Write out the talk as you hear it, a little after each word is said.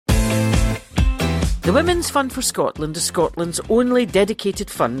The Women's Fund for Scotland is Scotland's only dedicated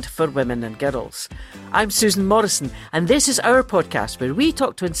fund for women and girls. I'm Susan Morrison, and this is our podcast where we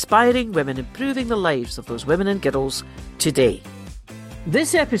talk to inspiring women improving the lives of those women and girls today.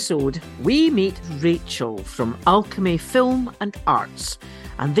 This episode, we meet Rachel from Alchemy Film and Arts,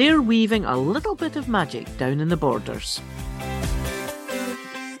 and they're weaving a little bit of magic down in the borders.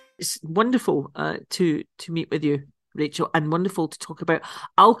 It's wonderful to meet with you, Rachel, and wonderful to talk about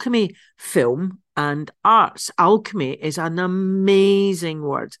Alchemy Film and Arts. Alchemy is an amazing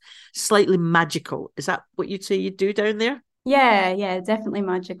word, slightly magical. Is that what you'd say you do down there? Yeah, definitely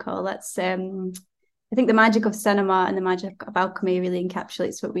magical. That's I think the magic of cinema and the magic of alchemy really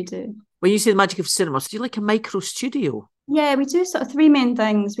encapsulates what we do. When you say the magic of cinema, so do you like a micro studio? Yeah, we do sort of three main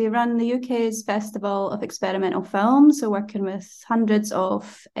things. We run the UK's Festival of Experimental Film, so working with hundreds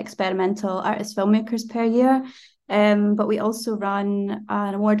of experimental artist filmmakers per year. But we also run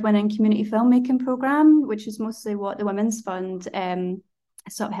an award-winning community filmmaking programme, which is mostly what the Women's Fund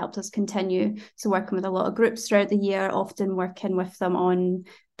sort of helped us continue. So working with a lot of groups throughout the year, often working with them on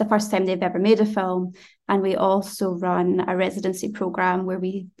the first time they've ever made a film. And we also run a residency programme where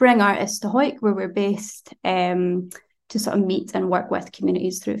we bring artists to Hawick, where we're based, to sort of meet and work with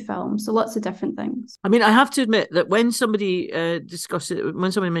communities through film. So lots of different things. I mean, I have to admit that when somebody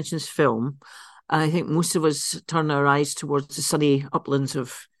when somebody mentions film, I think most of us turn our eyes towards the sunny uplands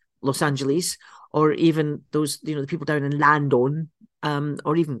of Los Angeles, or even those, the people down in Landon,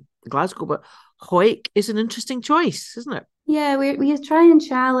 or even Glasgow. But Hawick is an interesting choice, isn't it? Yeah, we try and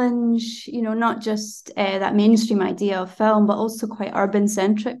challenge, not just that mainstream idea of film, but also quite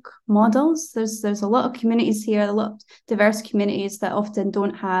urban-centric models. There's a lot of communities here, a lot of diverse communities that often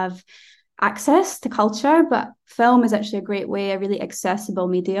don't have access to culture, but film is actually a great way, a really accessible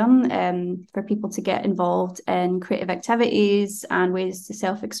medium for people to get involved in creative activities and ways to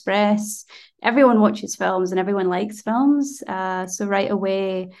self-express. Everyone watches films and everyone likes films. So right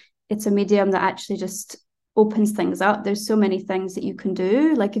away, it's a medium that actually just opens things up. There's so many things that you can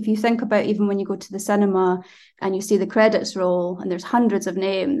do. Like if you think about even when you go to the cinema and you see the credits roll and there's hundreds of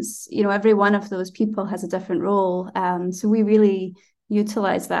names, every one of those people has a different role. So we really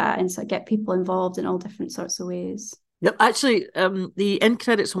utilize that and so get people involved in all different sorts of ways. Yep, actually, the end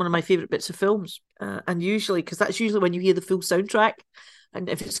credits are one of my favourite bits of films, and usually because that's usually when you hear the full soundtrack, and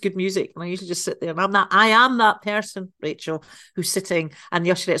if it's good music, and I usually just sit there, and I am that person, Rachel, who's sitting, and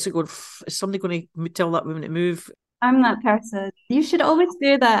the usher are going, is somebody going to tell that woman to move? I'm that person. You should always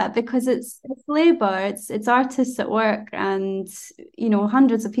do that because it's labour, it's artists at work, and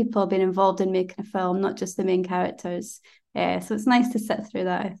hundreds of people have been involved in making a film, not just the main characters. So it's nice to sit through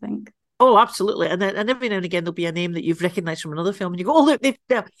that, I think. Oh, absolutely. And every now and again, there'll be a name that you've recognised from another film. And you go, oh, look,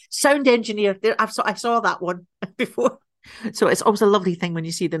 they're sound engineer. I saw that one before. So it's always a lovely thing when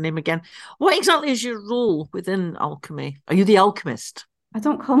you see the name again. What exactly is your role within Alchemy? Are you the alchemist? I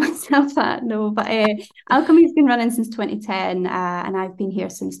don't call myself that, no. But Alchemy's been running since 2010 and I've been here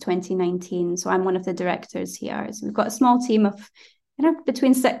since 2019. So I'm one of the directors here. So we've got a small team of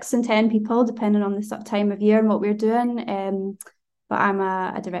between 6 and 10 people, depending on the sort of time of year and what we're doing. But I'm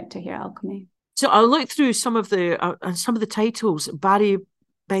a director here at Alchemy. So I'll look through some of the titles. Barry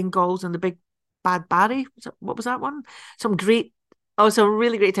Bengals and the Big Bad Barry. What was that one? It's a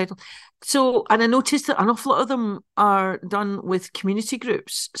really great title. So, and I noticed that an awful lot of them are done with community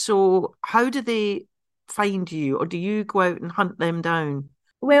groups. So how do they find you, or do you go out and hunt them down?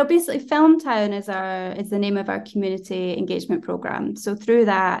 Well, basically, Filmtown is the name of our community engagement program. So through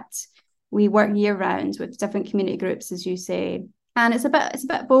that, we work year round with different community groups, as you say, and it's a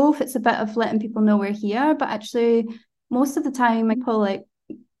bit both. It's a bit of letting people know we're here, but actually, most of the time, people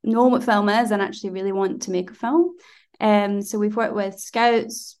know what film is and actually really want to make a film. So we've worked with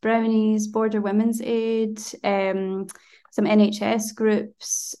Scouts, Brownies, Border Women's Aid, some NHS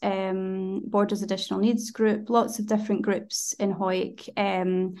groups, Borders Additional Needs Group, lots of different groups in Hawick,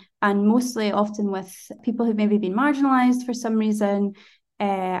 and mostly often with people who've maybe been marginalised for some reason,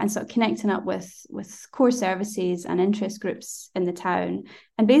 and sort of connecting up with core services and interest groups in the town,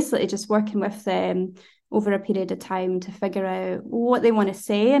 and basically just working with them over a period of time to figure out what they want to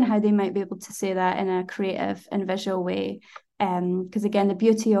say and how they might be able to say that in a creative and visual way. Because again, the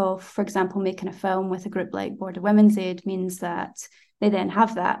beauty of, for example, making a film with a group like Border Women's Aid means that they then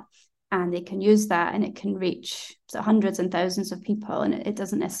have that and they can use that and it can reach hundreds and thousands of people, and it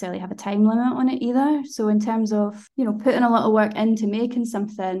doesn't necessarily have a time limit on it either. So in terms of, putting a lot of work into making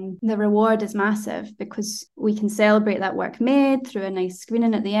something, the reward is massive because we can celebrate that work made through a nice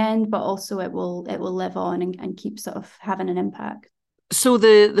screening at the end, but also it will live on and keep sort of having an impact. So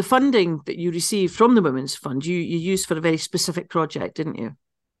the funding that you received from the Women's Fund, you used for a very specific project, didn't you?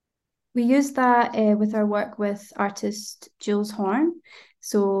 We use that with our work with artist Jules Horn.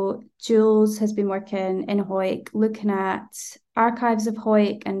 So Jules has been working in Hawick, looking at archives of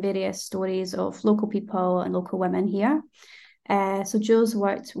Hawick and various stories of local people and local women here. So Jules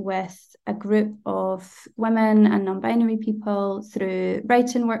worked with a group of women and non-binary people through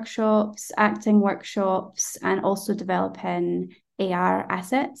writing workshops, acting workshops, and also developing AR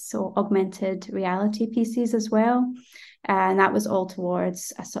assets, so augmented reality pieces as well. And that was all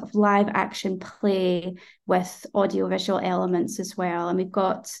towards a sort of live action play with audiovisual elements as well. And we've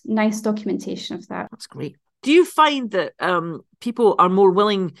got nice documentation of that. That's great. Do you find that people are more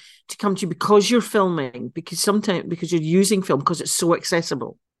willing to come to you because you're filming, because you're using film, because it's so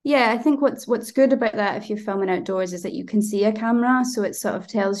accessible? Yeah, I think what's good about that if you're filming outdoors is that you can see a camera. So it sort of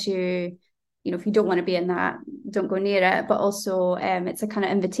tells you, if you don't want to be in that, don't go near it. But also it's a kind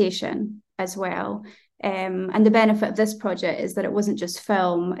of invitation as well. And the benefit of this project is that it wasn't just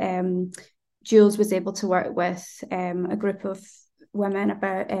film. Jules was able to work with a group of women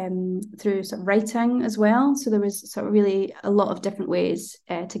about through sort of writing as well. So there was sort of really a lot of different ways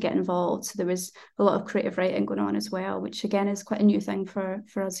to get involved. So there was a lot of creative writing going on as well, which again is quite a new thing for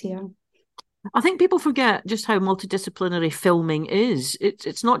us here. I think people forget just how multidisciplinary filming is.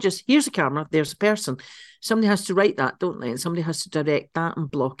 It's not just here's a camera, there's a person. Somebody has to write that, don't they? And somebody has to direct that and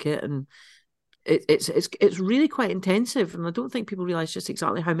block it, and it's really quite intensive. And I don't think people realise just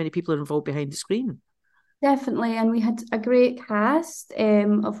exactly how many people are involved behind the screen. Definitely, and we had a great cast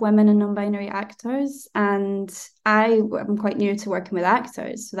of women and non-binary actors, and I'm quite new to working with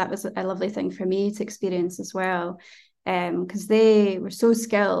actors, so that was a lovely thing for me to experience as well, because they were so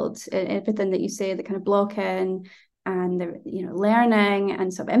skilled in everything that you say, the kind of blocking and the learning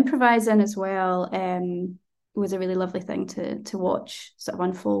and sort of improvising as well. Was a really lovely thing to watch sort of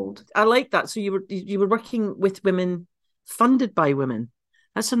unfold. I like that. So you were working with women, funded by women.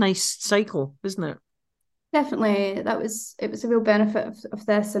 That's a nice cycle, isn't it? Definitely, it was a real benefit of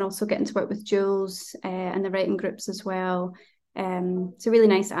this, and also getting to work with Jules and the writing groups as well. It's a really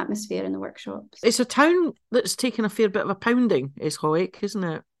nice atmosphere in the workshops. It's a town that's taken a fair bit of a pounding, is Hawick, isn't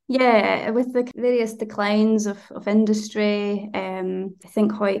it? Yeah, with the various declines of industry, I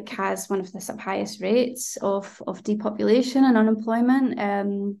think Hawick has one of the sort of highest rates of depopulation and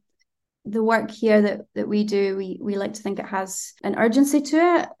unemployment. The work here that we do, we like to think it has an urgency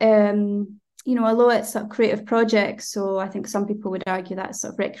to it. Although it's sort of creative projects, so I think some people would argue that's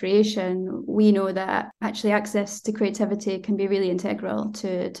sort of recreation, we know that actually access to creativity can be really integral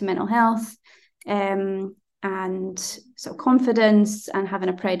to mental health and sort of confidence and having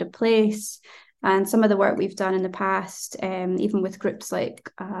a pride of place. And some of the work we've done in the past, even with groups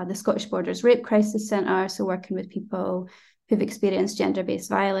like the Scottish Borders Rape Crisis Centre, so working with people who've experienced gender-based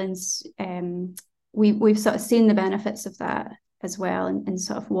violence, we've sort of seen the benefits of that as well, and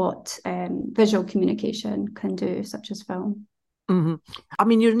sort of what visual communication can do, such as film. Mm-hmm. I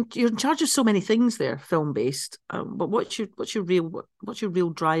mean, you're in charge of so many things there, film based. But what's your real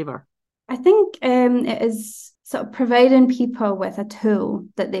driver? I think it is sort of providing people with a tool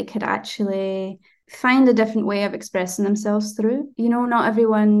that they could actually find a different way of expressing themselves through. Not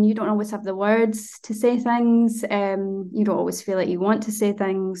everyone, you don't always have the words to say things. You don't always feel like you want to say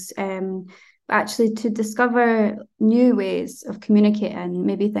things. Actually to discover new ways of communicating,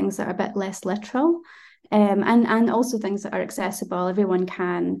 maybe things that are a bit less literal, and also things that are accessible. Everyone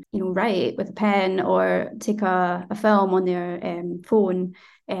can, write with a pen or take a film on their phone.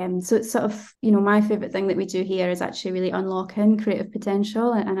 So it's sort of, my favourite thing that we do here is actually really unlocking creative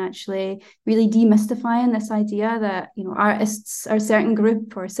potential and actually really demystifying this idea that, artists are a certain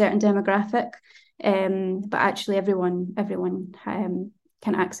group or a certain demographic, but actually everyone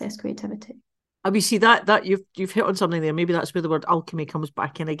can access creativity. We see that you've hit on something there. Maybe that's where the word alchemy comes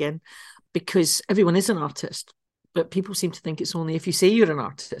back in again, because everyone is an artist, but people seem to think it's only if you say you're an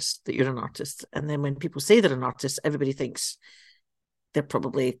artist that you're an artist, and then when people say they're an artist, everybody thinks they're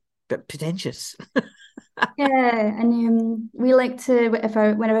probably a bit pretentious. Yeah, and we like to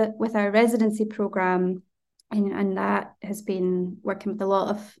with our residency program, and that has been working with a lot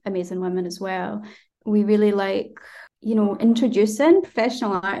of amazing women as well. We really like introducing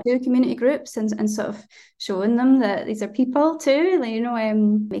professional art to community groups and sort of showing them that these are people too,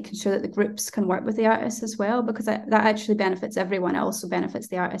 making sure that the groups can work with the artists as well, because that actually benefits everyone. It also benefits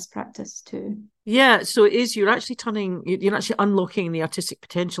the artist practice too. Yeah, so you're actually unlocking the artistic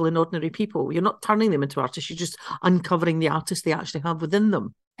potential in ordinary people. You're not turning them into artists, you're just uncovering the artists they actually have within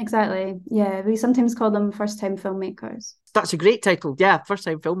them. Exactly. Yeah, we sometimes call them first-time filmmakers. That's a great title. Yeah,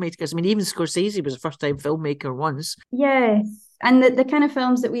 first-time filmmakers. I mean, even Scorsese was a first-time filmmaker once. Yes. And the kind of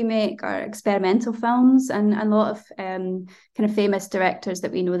films that we make are experimental films, and a lot of kind of famous directors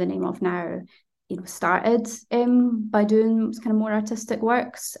that we know the name of now, started by doing kind of more artistic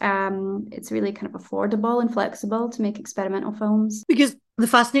works. It's really kind of affordable and flexible to make experimental films. Because the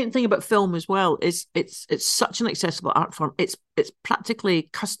fascinating thing about film as well is it's such an accessible art form. It's practically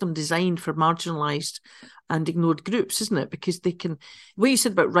custom designed for marginalised and ignored groups, isn't it? Because they can, what you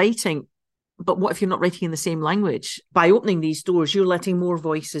said about writing, but what if you're not writing in the same language? By opening these doors, you're letting more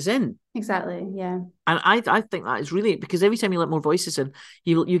voices in. Exactly, yeah. And I think that is really, because every time you let more voices in,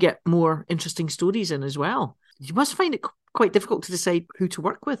 you get more interesting stories in as well. You must find it quite difficult to decide who to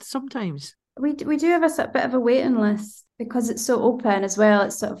work with sometimes. We do have a sort of bit of a waiting list because it's so open as well.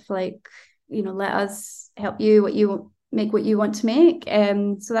 It's sort of like, let us help you, make what you want to make.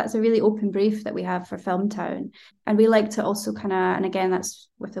 So that's a really open brief that we have for Film Town. And we like to also kind of, and again, that's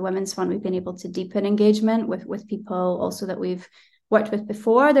with the Women's Fund, we've been able to deepen engagement with people also that we've worked with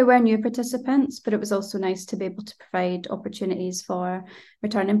before. There were new participants, but it was also nice to be able to provide opportunities for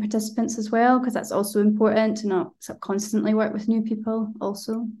returning participants as well, because that's also important to not sort of constantly work with new people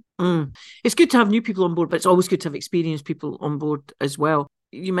also. It's good to have new people on board, but it's always good to have experienced people on board as well.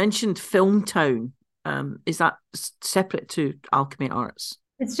 You mentioned Film Town. Is that separate to Alchemy Arts?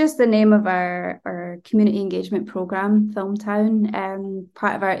 It's just the name of our community engagement programme, Film Town.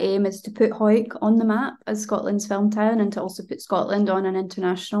 Part of our aim is to put Hawick on the map as Scotland's film town, and to also put Scotland on an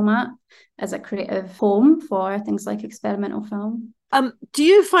international map as a creative home for things like experimental film. Do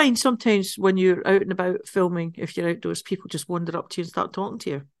you find sometimes when you're out and about filming, if you're outdoors, people just wander up to you and start talking to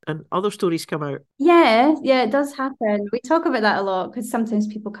you and other stories come out? Yeah, it does happen. We talk about that a lot because sometimes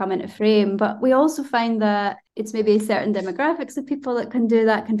people come into frame, but we also find that it's maybe certain demographics of people that can do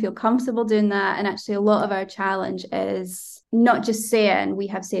that, can feel comfortable doing that. And actually a lot of our challenge is not just saying we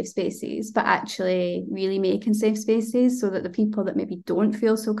have safe spaces, but actually really making safe spaces so that the people that maybe don't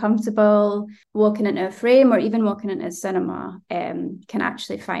feel so comfortable walking into a frame or even walking into a cinema can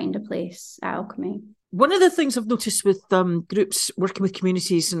actually find a place at Alchemy. One of the things I've noticed with groups working with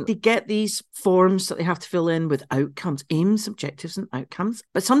communities, and they get these forms that they have to fill in with outcomes, aims, objectives, and outcomes.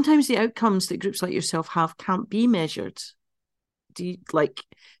 But sometimes the outcomes that groups like yourself have can't be measured. Do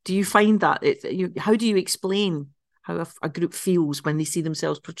you find that? How do you explain how a group feels when they see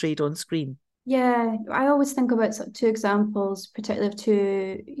themselves portrayed on screen? Yeah, I always think about sort of two examples, particularly of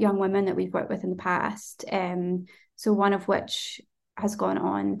two young women that we've worked with in the past. So one of which has gone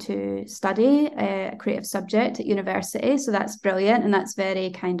on to study a creative subject at university. So that's brilliant and that's very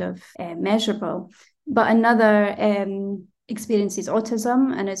kind of measurable. But another experiences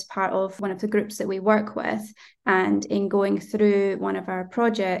autism and is part of one of the groups that we work with. And in going through one of our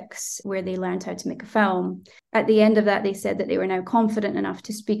projects where they learned how to make a film, at the end of that, they said that they were now confident enough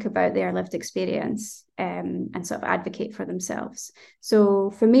to speak about their lived experience and sort of advocate for themselves.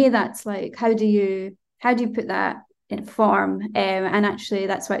 So for me, that's like, how do you put that in form? And actually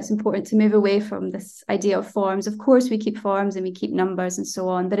that's why it's important to move away from this idea of forms. Of course we keep forms and we keep numbers and so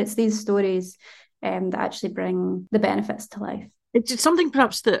on, but it's these stories that actually bring the benefits to life. It's something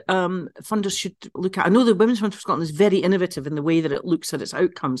perhaps that funders should look at. I know the Women's Fund for Scotland is very innovative in the way that it looks at its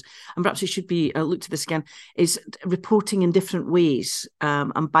outcomes, and perhaps it should be looked at this again, is reporting in different ways.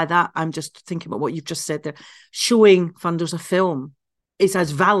 And by that, I'm just thinking about what you've just said there. Showing funders a film is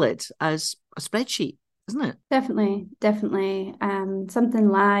as valid as a spreadsheet, isn't it? Definitely. Something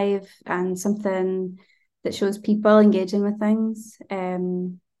live and something that shows people engaging with things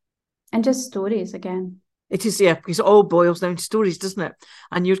and just stories again. It is, yeah, because it all boils down to stories, doesn't it?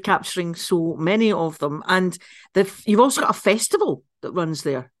 And you're capturing so many of them. And you've also got a festival that runs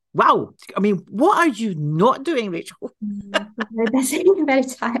there. Wow. I mean, what are you not doing, Rachel? Very busy, very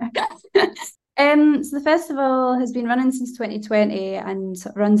tired. So the festival has been running since 2020 and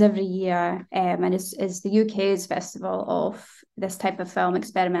runs every year and is the UK's festival of this type of film,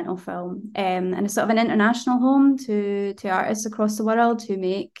 experimental film, and it's sort of an international home to artists across the world who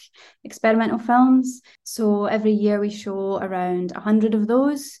make experimental films. So every year we show around 100 of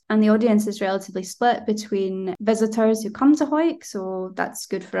those, and the audience is relatively split between visitors who come to Hawick, so that's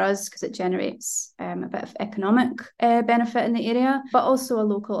good for us because it generates a bit of economic benefit in the area, but also a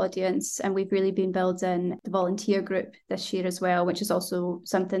local audience. And we've really been building the volunteer group this year as well, which is also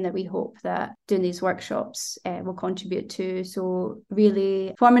something that we hope that doing these workshops will contribute to. So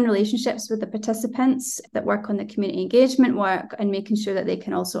really forming relationships with the participants that work on the community engagement work and making sure that they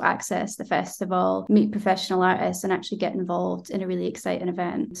can also access the festival, meet professional artists and actually get involved in a really exciting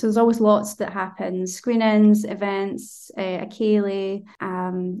event. So there's always lots that happen, screenings, events, a ceilidh,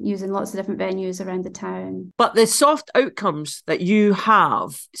 using lots of different venues around the town. But the soft outcomes that you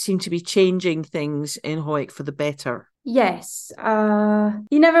have seem to be changing things in Hawick for the better. Yes.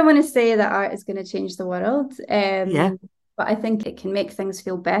 You never want to say that art is going to change the world. Yeah. But I think it can make things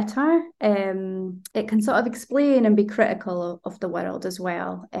feel better. It can sort of explain and be critical of the world as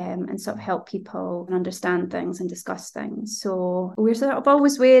well, and sort of help people understand things and discuss things. So we're sort of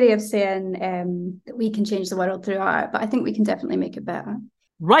always wary of saying that we can change the world through art, but I think we can definitely make it better.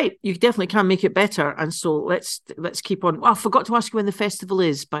 Right, you definitely can make it better, and so let's keep on. Well, I forgot to ask you when the festival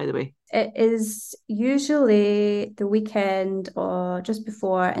is, by the way. It is usually the weekend or just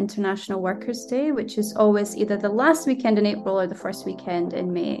before International Workers' Day, which is always either the last weekend in April or the first weekend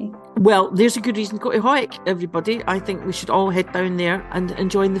in May. Well, there's a good reason to go to Hawick, everybody. I think we should all head down there and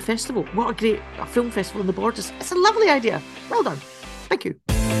enjoy the festival. What a great film festival in the Borders. It's a lovely idea. Well done. Thank you.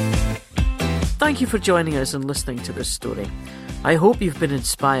 Thank you for joining us and listening to this story. I hope you've been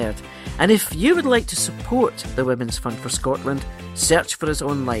inspired. And if you would like to support the Women's Fund for Scotland, search for us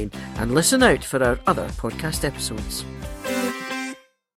online and listen out for our other podcast episodes.